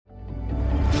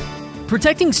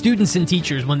Protecting students and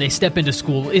teachers when they step into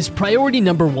school is priority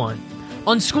number one.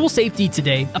 On School Safety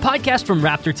Today, a podcast from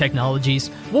Raptor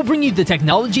Technologies, we'll bring you the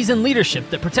technologies and leadership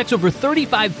that protects over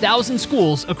 35,000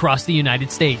 schools across the United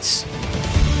States.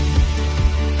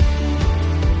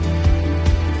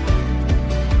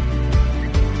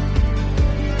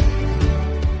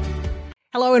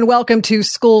 Hello and welcome to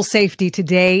School Safety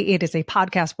Today. It is a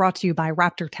podcast brought to you by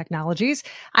Raptor Technologies.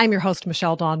 I'm your host,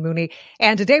 Michelle Dawn Mooney,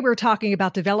 and today we're talking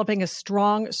about developing a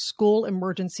strong school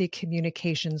emergency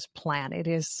communications plan. It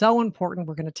is so important.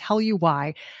 We're going to tell you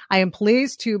why. I am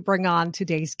pleased to bring on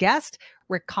today's guest.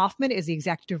 Rick Kaufman is the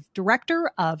Executive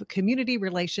Director of Community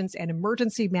Relations and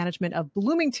Emergency Management of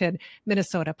Bloomington,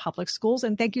 Minnesota Public Schools.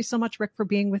 And thank you so much, Rick, for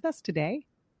being with us today.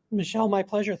 Michelle, my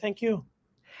pleasure. Thank you.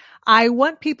 I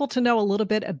want people to know a little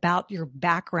bit about your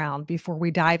background before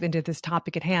we dive into this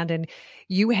topic at hand. And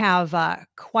you have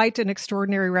quite an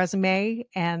extraordinary resume.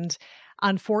 And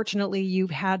unfortunately, you've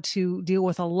had to deal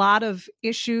with a lot of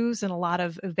issues and a lot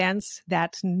of events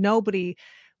that nobody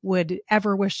would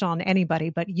ever wish on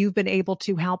anybody. But you've been able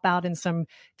to help out in some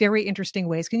very interesting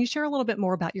ways. Can you share a little bit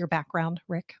more about your background,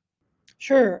 Rick?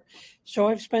 Sure. So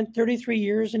I've spent 33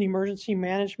 years in emergency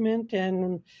management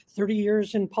and 30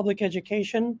 years in public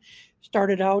education.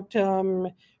 Started out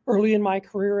early in my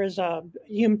career as a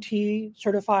EMT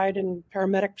certified and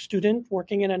paramedic student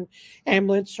working in an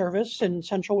ambulance service in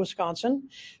central Wisconsin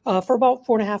for about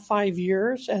 5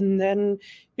 years. And then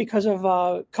because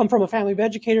of come from a family of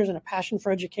educators and a passion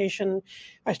for education,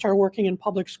 I started working in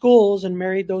public schools and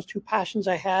married those two passions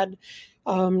I had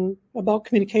about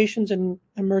communications and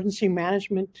emergency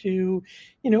management to,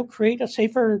 create a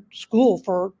safer school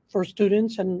for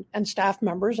students and staff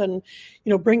members and,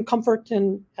 bring comfort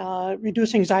and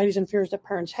reduce anxieties and fears that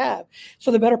parents have.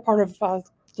 So the better part of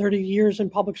 30 years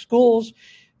in public schools,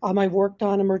 I've worked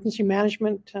on emergency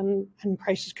management and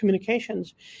crisis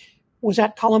communications. Was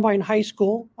at Columbine High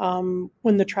School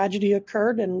when the tragedy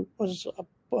occurred and was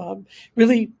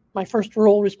really my first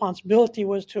role responsibility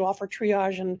was to offer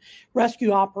triage and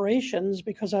rescue operations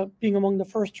because of being among the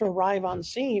first to arrive on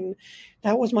scene.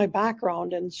 That was my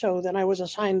background. And so then I was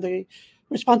assigned the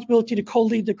responsibility to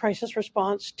co-lead the crisis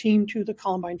response team to the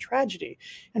Columbine tragedy.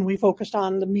 And we focused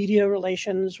on the media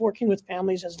relations, working with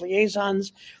families as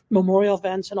liaisons, memorial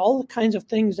events, and all the kinds of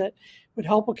things that would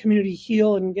help a community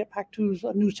heal and get back to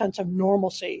a new sense of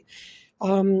normalcy.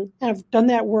 And I've done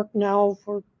that work now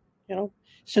for,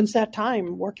 since that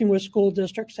time, working with school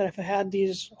districts that have had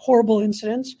these horrible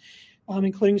incidents,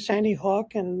 including Sandy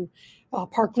Hook and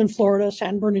Parkland, Florida,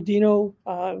 San Bernardino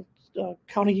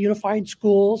County Unified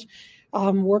Schools,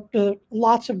 worked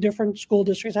lots of different school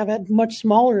districts. I've had much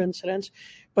smaller incidents,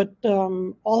 but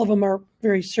all of them are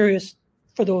very serious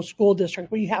for those school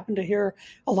districts. We happen to hear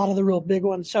a lot of the real big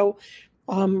ones. So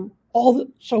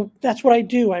so that's what I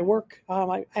do. I work,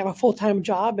 I have a full-time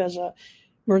job as a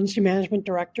emergency management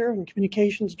director and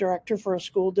communications director for a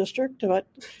school district, but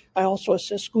I also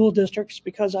assist school districts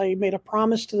because I made a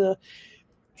promise to the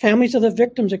families of the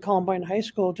victims at Columbine High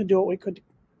School to do what we could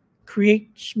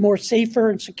create more safer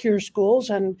and secure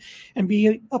schools and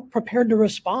be prepared to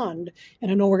respond. And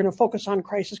I know we're going to focus on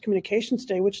crisis communications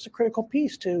today, which is a critical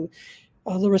piece to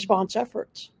the response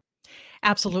efforts.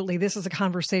 Absolutely. This is a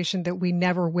conversation that we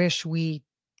never wish we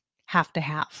have to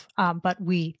have, but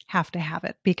we have to have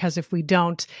it because if we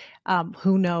don't,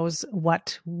 who knows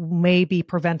what may be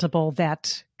preventable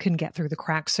that can get through the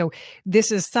cracks. So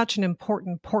this is such an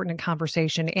important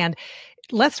conversation. And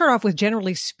let's start off with,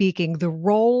 generally speaking, the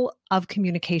role of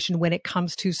communication when it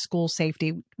comes to school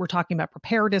safety. We're talking about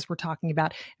preparedness. We're talking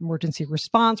about emergency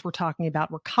response. We're talking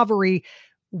about recovery.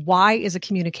 Why is a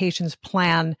communications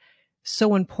plan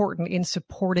so important in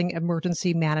supporting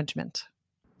emergency management?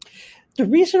 The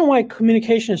reason why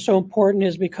communication is so important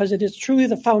is because it is truly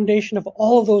the foundation of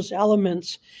all of those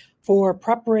elements for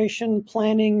preparation,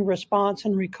 planning, response,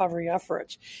 and recovery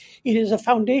efforts. It is a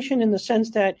foundation in the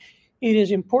sense that it is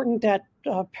important that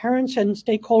parents and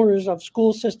stakeholders of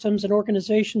school systems and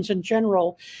organizations in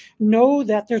general know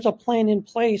that there's a plan in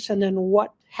place and then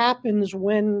what happens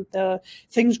when the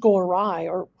things go awry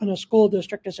or when a school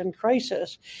district is in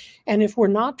crisis. And if we're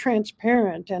not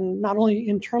transparent, and not only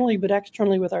internally but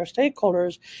externally with our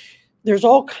stakeholders, there's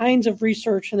all kinds of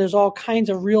research and there's all kinds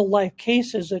of real life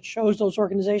cases that shows those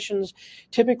organizations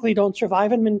typically don't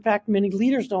survive. And in fact, many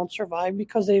leaders don't survive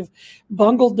because they've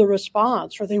bungled the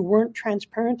response or they weren't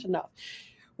transparent enough.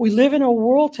 We live in a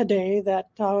world today that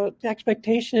the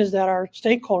expectation is that our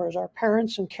stakeholders, our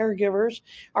parents and caregivers,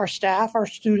 our staff, our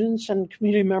students and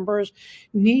community members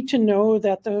need to know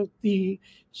that the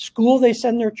school they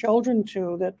send their children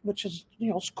to, that which is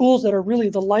schools that are really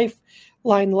the life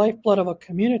lifeblood of a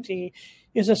community,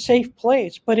 is a safe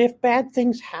place. But if bad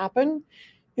things happen,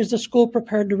 is the school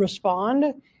prepared to respond?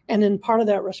 And then part of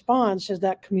that response is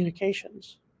that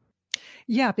communications.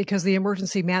 Yeah, because the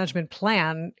emergency management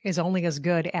plan is only as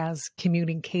good as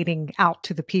communicating out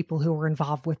to the people who are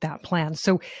involved with that plan.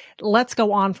 So let's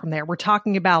go on from there. We're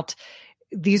talking about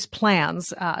these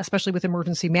plans, especially with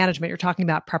emergency management. You're talking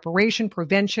about preparation,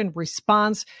 prevention,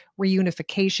 response,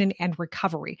 reunification, and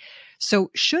recovery.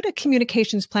 So should a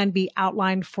communications plan be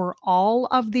outlined for all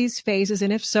of these phases?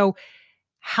 And if so,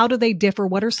 how do they differ?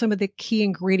 What are some of the key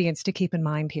ingredients to keep in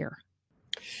mind here?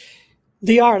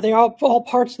 They are all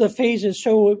parts of the phases.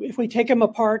 So if we take them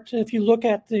apart, if you look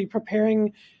at the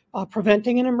preparing,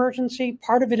 preventing an emergency,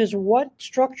 part of it is what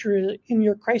structure in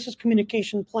your crisis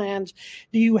communication plans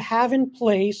do you have in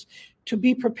place to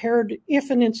be prepared if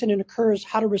an incident occurs,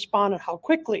 how to respond and how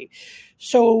quickly.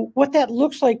 So what that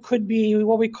looks like could be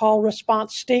what we call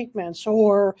response statements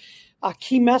or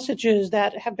key messages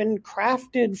that have been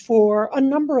crafted for a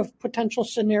number of potential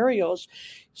scenarios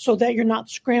so that you're not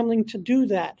scrambling to do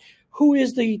that. Who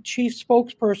is the chief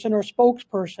spokesperson or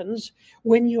spokespersons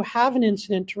when you have an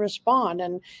incident to respond,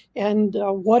 and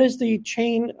what is the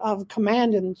chain of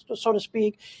command, and so to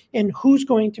speak, and who's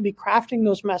going to be crafting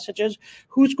those messages,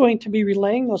 who's going to be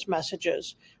relaying those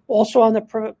messages. Also on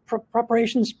the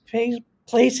preparations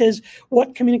places,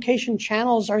 what communication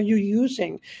channels are you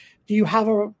using? Do you have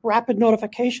a rapid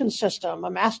notification system, a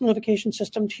mass notification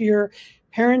system to your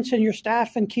parents and your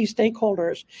staff and key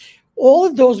stakeholders? All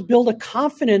of those build a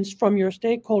confidence from your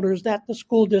stakeholders that the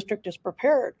school district is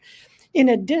prepared. In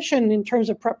addition, in terms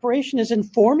of preparation, is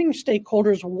informing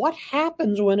stakeholders what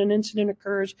happens when an incident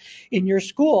occurs in your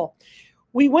school.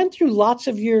 We went through lots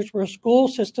of years where school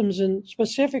systems and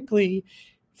specifically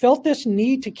felt this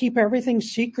need to keep everything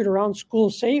secret around school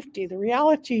safety. The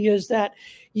reality is that,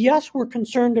 yes, we're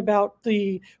concerned about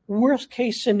the worst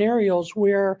case scenarios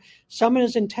where someone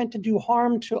is intent to do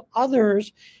harm to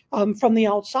others from the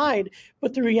outside.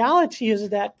 But the reality is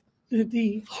that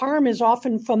the harm is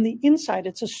often from the inside.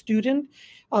 It's a student,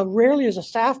 rarely as a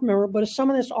staff member, but as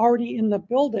someone that's already in the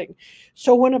building.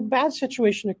 So when a bad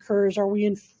situation occurs,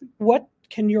 what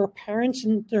can your parents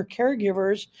and their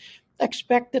caregivers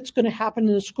expect that's going to happen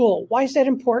in the school? Why is that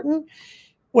important?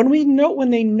 When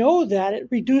they know that, it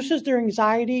reduces their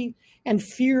anxiety and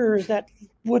fears that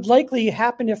would likely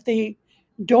happen if they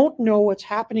don't know what's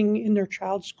happening in their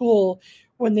child's school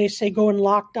when they say go in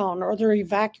lockdown or they're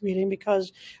evacuating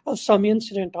because of some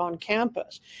incident on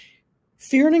campus.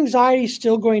 Fear and anxiety is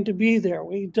still going to be there.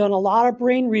 We've done a lot of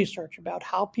brain research about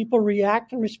how people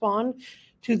react and respond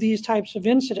to these types of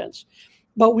incidents.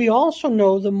 But we also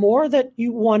know the more that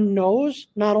one knows,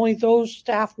 not only those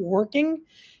staff working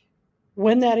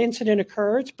when that incident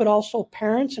occurs, but also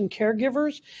parents and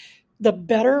caregivers, the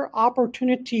better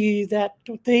opportunity that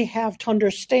they have to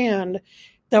understand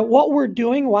that what we're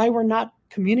doing, why we're not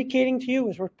communicating to you,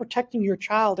 is we're protecting your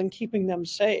child and keeping them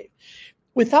safe.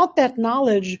 Without that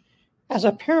knowledge, as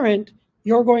a parent,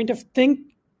 you're going to think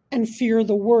and fear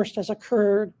the worst has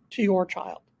occurred to your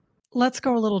child. Let's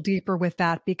go a little deeper with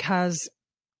that, because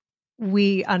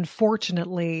we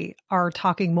unfortunately are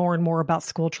talking more and more about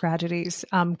school tragedies.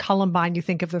 Columbine, you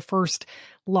think of the first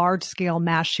large-scale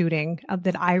mass shooting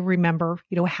that I remember,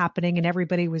 happening, and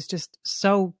everybody was just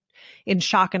so in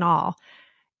shock and awe.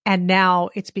 And now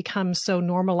it's become so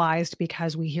normalized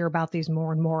because we hear about these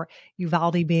more and more,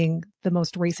 Uvalde being the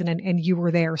most recent, and you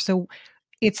were there. So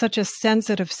it's such a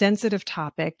sensitive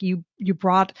topic. You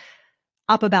brought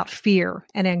up about fear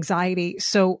and anxiety.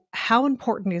 So how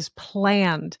important is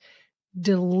planned,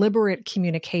 deliberate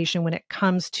communication when it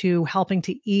comes to helping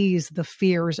to ease the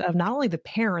fears of not only the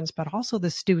parents, but also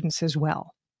the students as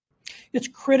well? It's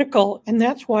critical. And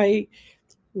that's why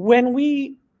when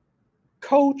we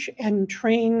coach and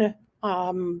train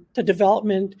the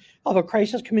development of a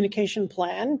crisis communication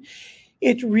plan,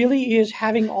 it really is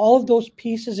having all of those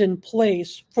pieces in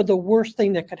place for the worst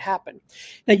thing that could happen.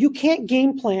 Now, you can't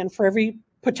game plan for every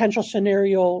potential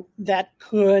scenario that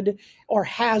could or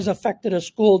has affected a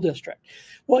school district.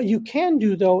 What you can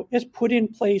do, though, is put in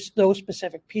place those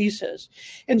specific pieces.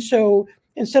 And so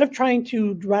instead of trying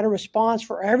to write a response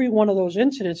for every one of those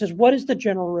incidents, is what is the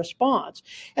general response?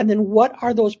 And then what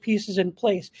are those pieces in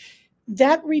place?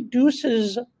 That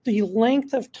reduces the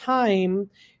length of time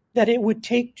that it would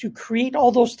take to create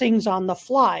all those things on the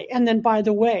fly. And then, by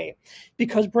the way,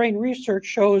 because brain research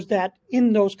shows that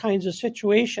in those kinds of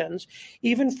situations,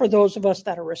 even for those of us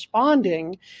that are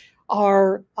responding,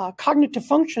 our cognitive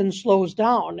function slows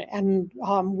down, and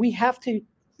we have to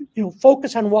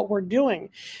focus on what we're doing.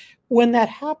 When that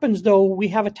happens, though, we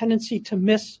have a tendency to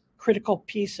miss critical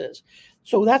pieces.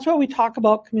 So that's why we talk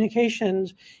about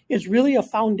communications is really a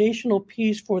foundational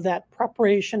piece for that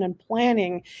preparation and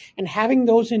planning and having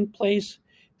those in place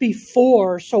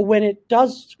before. So when it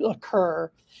does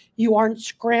occur, you aren't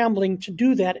scrambling to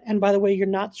do that. And by the way, you're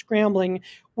not scrambling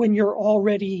when you're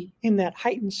already in that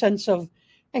heightened sense of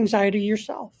anxiety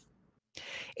yourself.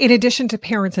 In addition to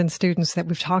parents and students that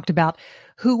we've talked about,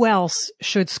 who else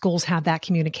should schools have that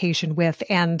communication with?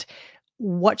 And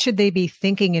what should they be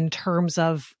thinking in terms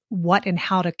of what and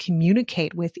how to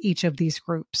communicate with each of these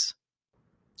groups?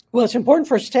 Well, it's important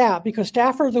for staff because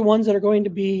staff are the ones that are going to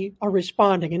be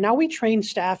responding. And now we train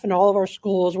staff in all of our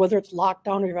schools, whether it's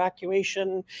lockdown or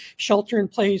evacuation, shelter in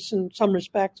place in some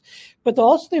respects. But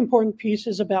also the important piece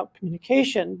is about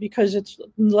communication because it's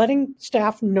letting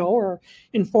staff know or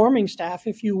informing staff,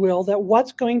 if you will, that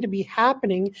what's going to be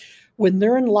happening when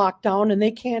they're in lockdown and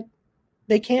they can't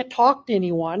talk to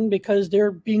anyone because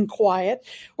they're being quiet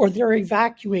or they're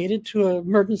evacuated to an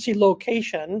emergency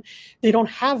location. They don't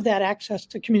have that access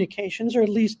to communications, or at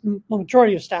least the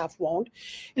majority of staff won't.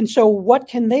 And so what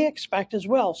can they expect as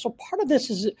well? So part of this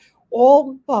is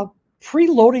all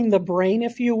preloading the brain,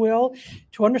 if you will,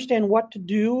 to understand what to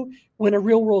do when a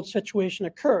real world situation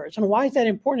occurs. And why is that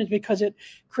important is because it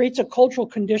creates a cultural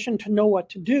condition to know what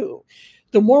to do.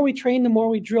 The more we train, the more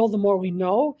we drill, the more we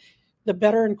know, the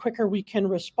better and quicker we can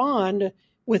respond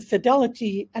with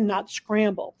fidelity and not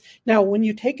scramble. Now, when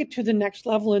you take it to the next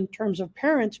level in terms of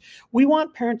parents, we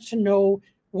want parents to know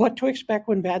what to expect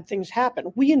when bad things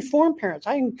happen. We inform parents.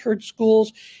 I encourage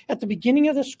schools at the beginning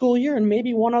of the school year and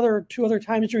maybe one other or two other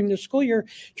times during the school year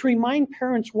to remind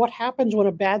parents what happens when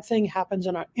a bad thing happens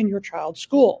in your child's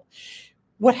school.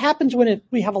 What happens when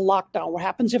we have a lockdown? What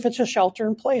happens if it's a shelter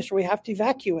in place or we have to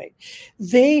evacuate?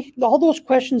 All those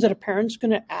questions that a parent's going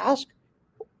to ask,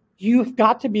 you've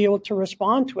got to be able to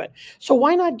respond to it. So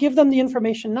why not give them the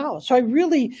information now? So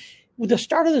the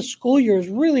start of the school year is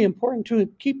really important to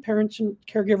keep parents and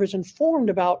caregivers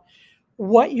informed about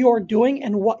what you're doing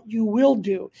and what you will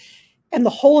do. And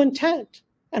the whole intent,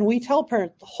 and we tell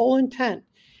parents, the whole intent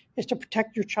is to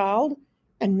protect your child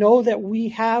and know that we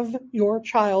have your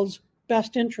child's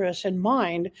best interests in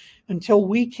mind until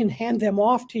we can hand them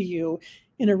off to you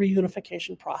in a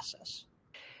reunification process.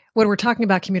 When we're talking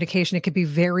about communication, it could be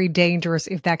very dangerous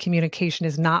if that communication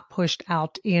is not pushed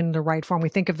out in the right form. We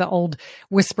think of the old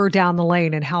whisper down the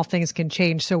lane and how things can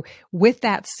change. So with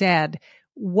that said,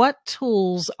 what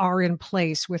tools are in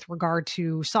place with regard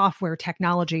to software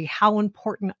technology? How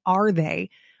important are they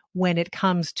when it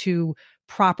comes to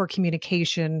proper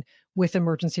communication with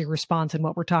emergency response and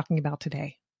what we're talking about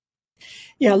today?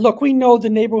 Yeah, look, we know the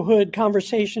neighborhood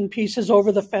conversation pieces,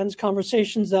 over the fence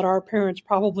conversations that our parents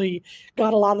probably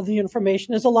got a lot of the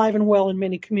information is alive and well in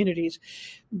many communities.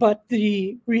 But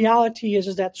the reality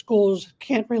is that schools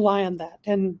can't rely on that.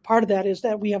 And part of that is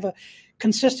that we have a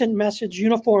consistent message,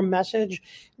 uniform message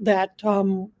that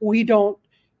we don't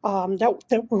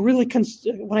that we're really,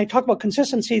 when I talk about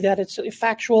consistency, that it's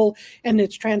factual and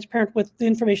it's transparent with the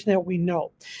information that we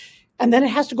know. And then it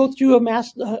has to go through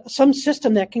some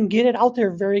system that can get it out there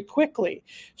very quickly.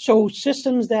 So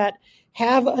systems that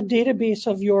have a database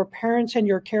of your parents and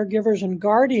your caregivers and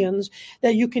guardians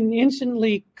that you can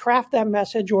instantly craft that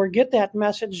message or get that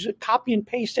message, copy and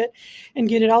paste it, and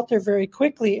get it out there very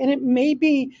quickly. And it may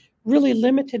be really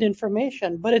limited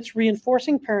information, but it's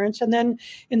reinforcing parents and then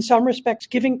in some respects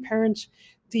giving parents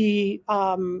the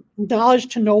knowledge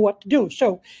to know what to do.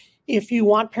 So if you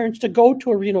want parents to go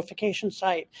to a reunification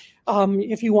site,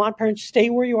 if you want parents to stay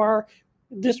where you are,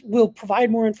 this will provide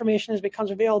more information as it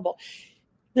becomes available.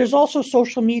 There's also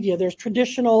social media. There's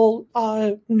traditional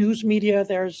news media.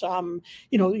 There's,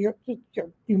 you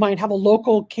might have a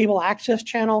local cable access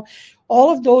channel.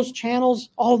 All of those channels,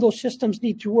 all of those systems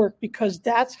need to work because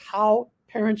that's how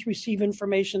parents receive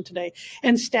information today,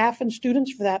 and staff and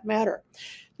students for that matter.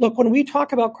 Look, when we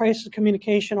talk about crisis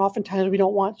communication, oftentimes we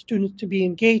don't want students to be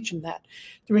engaged in that.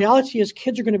 The reality is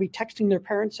kids are going to be texting their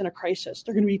parents in a crisis.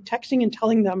 They're going to be texting and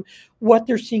telling them what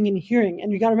they're seeing and hearing.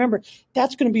 And you got to remember,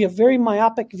 that's going to be a very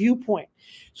myopic viewpoint.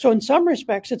 So in some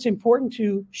respects, it's important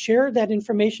to share that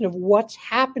information of what's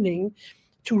happening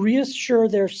to reassure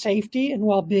their safety and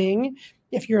well-being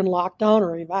if you're in lockdown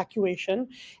or evacuation,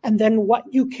 and then what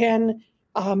you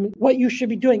should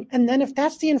be doing. And then if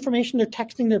that's the information they're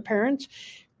texting their parents,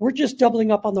 we're just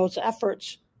doubling up on those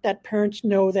efforts that parents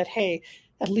know that, hey,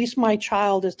 at least my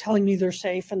child is telling me they're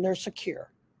safe and they're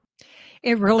secure.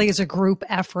 It really is a group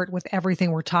effort with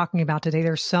everything we're talking about today.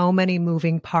 There's so many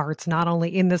moving parts, not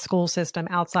only in the school system,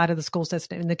 outside of the school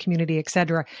system, in the community, et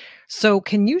cetera. So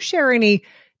can you share any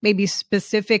maybe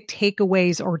specific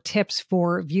takeaways or tips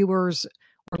for viewers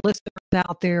or listeners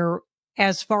out there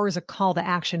as far as a call to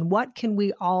action, what can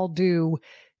we all do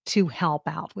to help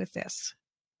out with this?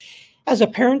 As a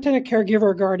parent and a caregiver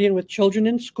or guardian with children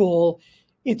in school,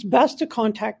 it's best to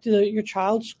contact your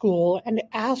child's school and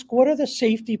ask, what are the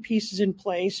safety pieces in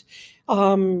place?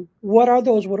 What are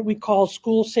those, what we call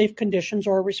school safe conditions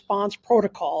or response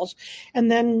protocols?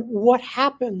 And then what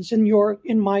happens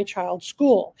in my child's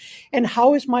school? And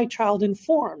how is my child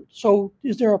informed? So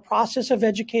is there a process of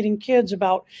educating kids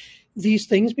about these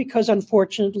things? Because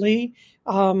unfortunately,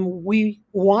 we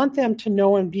want them to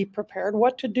know and be prepared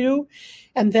what to do.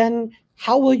 And then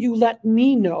how will you let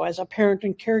me know as a parent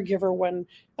and caregiver when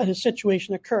a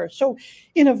situation occurs? So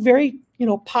in a very,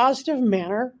 positive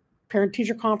manner,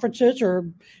 parent-teacher conferences or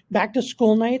back to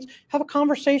school nights, have a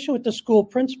conversation with the school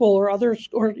principal or others,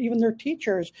 or even their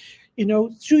teachers,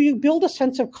 so you build a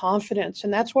sense of confidence.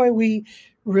 And that's why we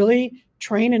really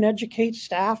train and educate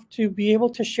staff to be able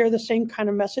to share the same kind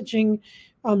of messaging,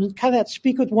 kind of that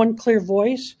speak with one clear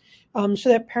voice, so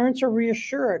that parents are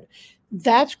reassured.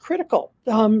 That's critical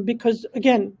because,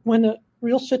 again, when a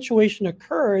real situation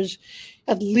occurs,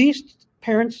 at least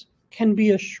parents can be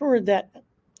assured that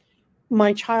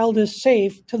my child is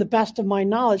safe to the best of my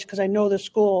knowledge because I know the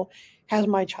school has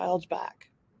my child's back.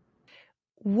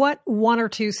 What one or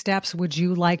two steps would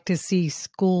you like to see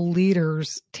school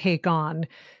leaders take on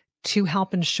to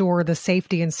help ensure the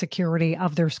safety and security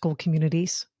of their school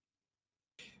communities?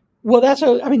 Well, that's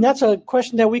a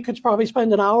question that we could probably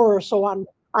spend an hour or so on.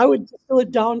 I would distill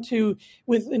it down to,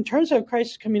 in terms of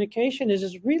crisis communication,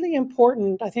 is really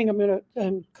important. I think I'm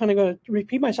kind of going to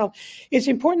repeat myself. It's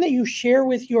important that you share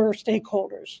with your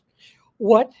stakeholders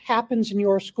what happens in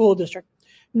your school district.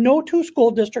 No two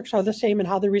school districts are the same in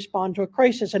how they respond to a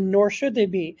crisis, and nor should they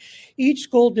be. Each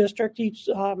school district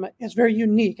is very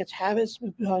unique. It has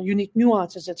unique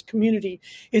nuances, its community,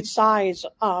 its size.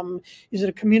 Is it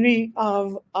a community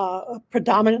of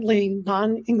predominantly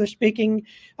non-English speaking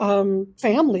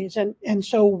families? And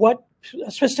so what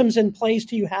systems in place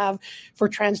do you have for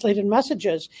translated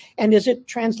messages? And is it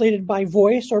translated by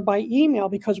voice or by email?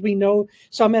 Because we know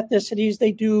some ethnicities,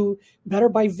 they do better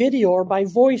by video or by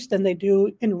voice than they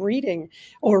do in reading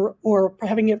or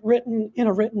having it written in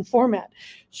a written format.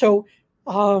 So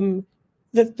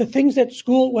the things that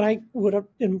school,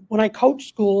 when I coach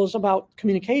schools about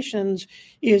communications,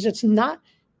 is it's not,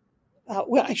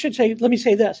 let me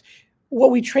say this.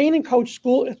 What we train and coach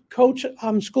school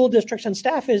districts and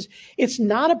staff is, it's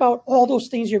not about all those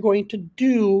things you're going to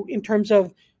do in terms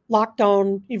of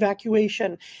lockdown,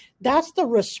 evacuation. That's the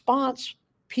response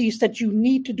piece that you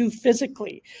need to do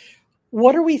physically.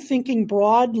 What are we thinking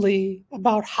broadly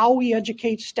about how we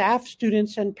educate staff,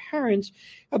 students, and parents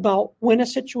about when a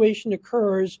situation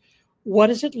occurs? What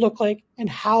does it look like, and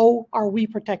how are we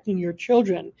protecting your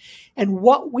children? And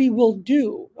what we will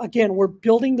do, again, we're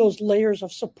building those layers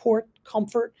of support,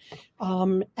 comfort,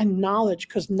 and knowledge,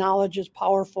 because knowledge is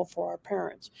powerful for our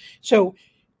parents. So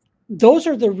those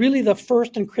are really the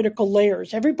first and critical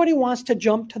layers. Everybody wants to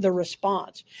jump to the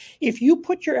response. If you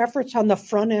put your efforts on the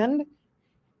front end,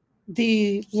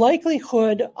 the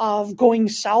likelihood of going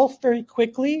south very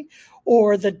quickly,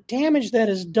 or the damage that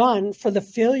is done for the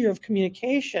failure of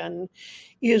communication,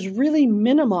 is really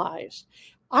minimized.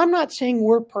 I'm not saying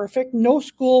we're perfect. No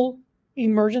school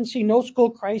emergency, no school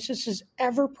crisis is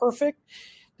ever perfect.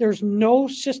 There's no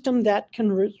system that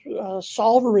can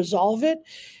solve or resolve it.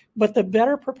 But the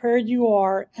better prepared you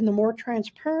are and the more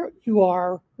transparent you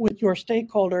are with your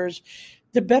stakeholders,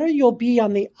 the better you'll be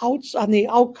on the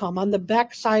outcome, on the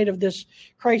backside of this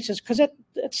crisis. Because at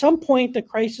some point, the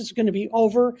crisis is going to be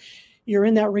over. You're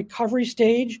in that recovery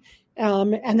stage,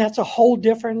 and that's a whole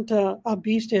different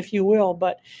beast, if you will.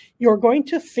 But you're going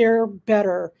to fare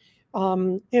better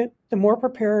the more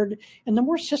prepared and the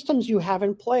more systems you have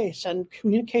in place. And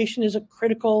communication is a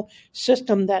critical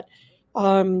system that,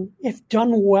 if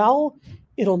done well,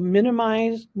 it'll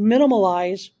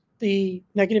minimalize the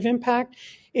negative impact.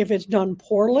 If it's done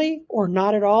poorly or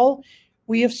not at all,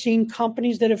 we have seen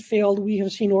companies that have failed, we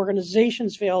have seen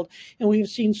organizations failed, and we have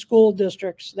seen school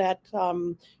districts that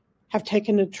have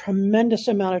taken a tremendous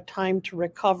amount of time to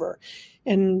recover.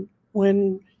 And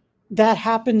when that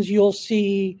happens, you'll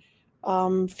see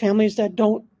families that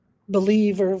don't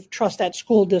believe or trust that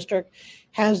school district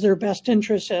has their best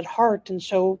interests at heart, and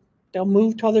so they'll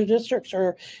move to other districts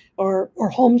or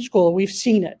homeschool. We've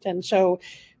seen it. And so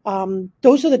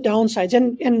those are the downsides.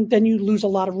 And then you lose a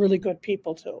lot of really good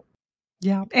people too.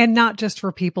 Yeah. And not just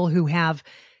for people who have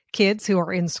kids who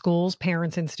are in schools,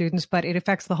 parents and students, but it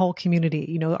affects the whole community.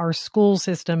 You know, our school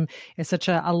system is such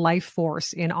a life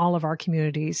force in all of our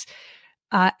communities.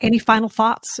 Any final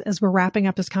thoughts as we're wrapping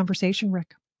up this conversation,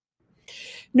 Rick?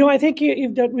 No, I think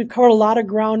we've covered a lot of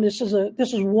ground. This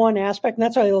is one aspect, and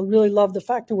that's why I really love the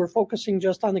fact that we're focusing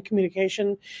just on the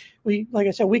communication. Like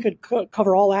I said, we could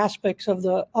cover all aspects of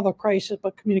a crisis,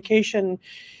 but communication.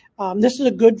 This is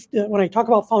a good. When I talk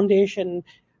about foundation,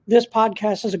 this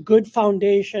podcast is a good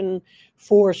foundation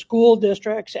for school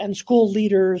districts and school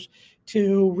leaders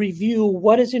to review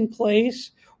what is in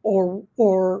place or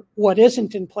what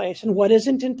isn't in place, and what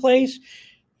isn't in place.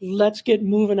 Let's get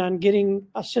moving on getting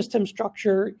a system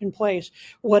structure in place.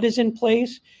 What is in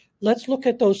place? Let's look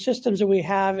at those systems that we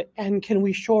have, and can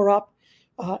we shore up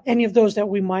any of those that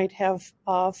we might have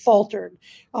faltered?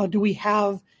 Do we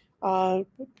have all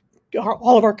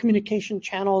of our communication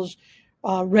channels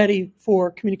ready for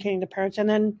communicating to parents? And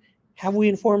then have we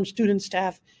informed student,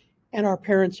 staff, and our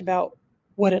parents about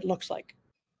what it looks like?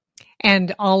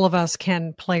 And all of us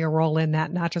can play a role in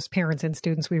that, not just parents and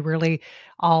students. We really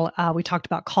we talked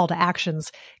about call to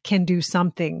actions, can do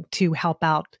something to help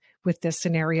out with this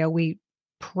scenario. We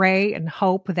pray and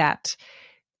hope that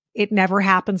it never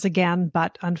happens again,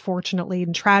 but unfortunately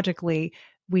and tragically,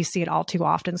 we see it all too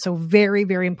often. So very,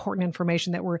 very important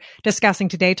information that we're discussing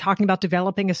today, talking about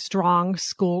developing a strong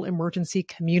school emergency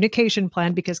communication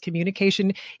plan, because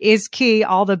communication is key.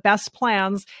 All the best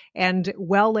plans, and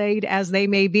well laid as they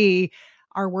may be,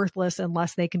 are worthless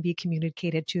unless they can be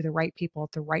communicated to the right people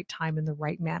at the right time in the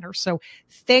right manner. So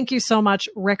thank you so much,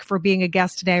 Rick, for being a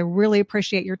guest today. I really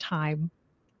appreciate your time.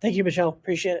 Thank you, Michelle.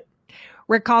 Appreciate it.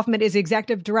 Rick Kaufman is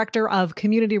Executive Director of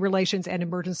Community Relations and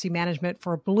Emergency Management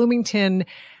for Bloomington,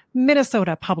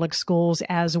 Minnesota Public Schools,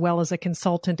 as well as a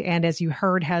consultant. And as you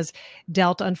heard, has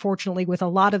dealt, unfortunately, with a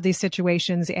lot of these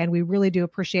situations. And we really do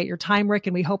appreciate your time, Rick.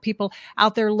 And we hope people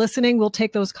out there listening will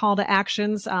take those call to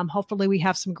actions. Hopefully we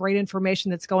have some great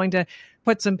information that's going to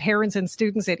put some parents and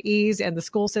students at ease, and the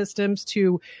school systems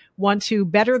to want to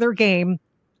better their game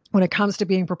when it comes to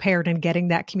being prepared and getting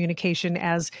that communication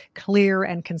as clear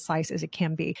and concise as it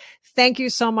can be. Thank you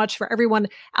so much for everyone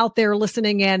out there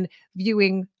listening and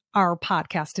viewing our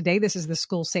podcast today. This is the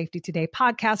School Safety Today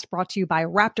podcast, brought to you by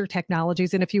Raptor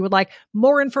Technologies. And if you would like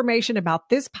more information about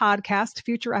this podcast,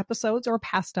 future episodes, or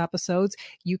past episodes,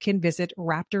 you can visit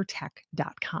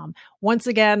raptortech.com. Once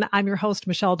again, I'm your host,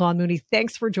 Michelle Dawn Mooney.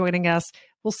 Thanks for joining us.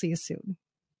 We'll see you soon.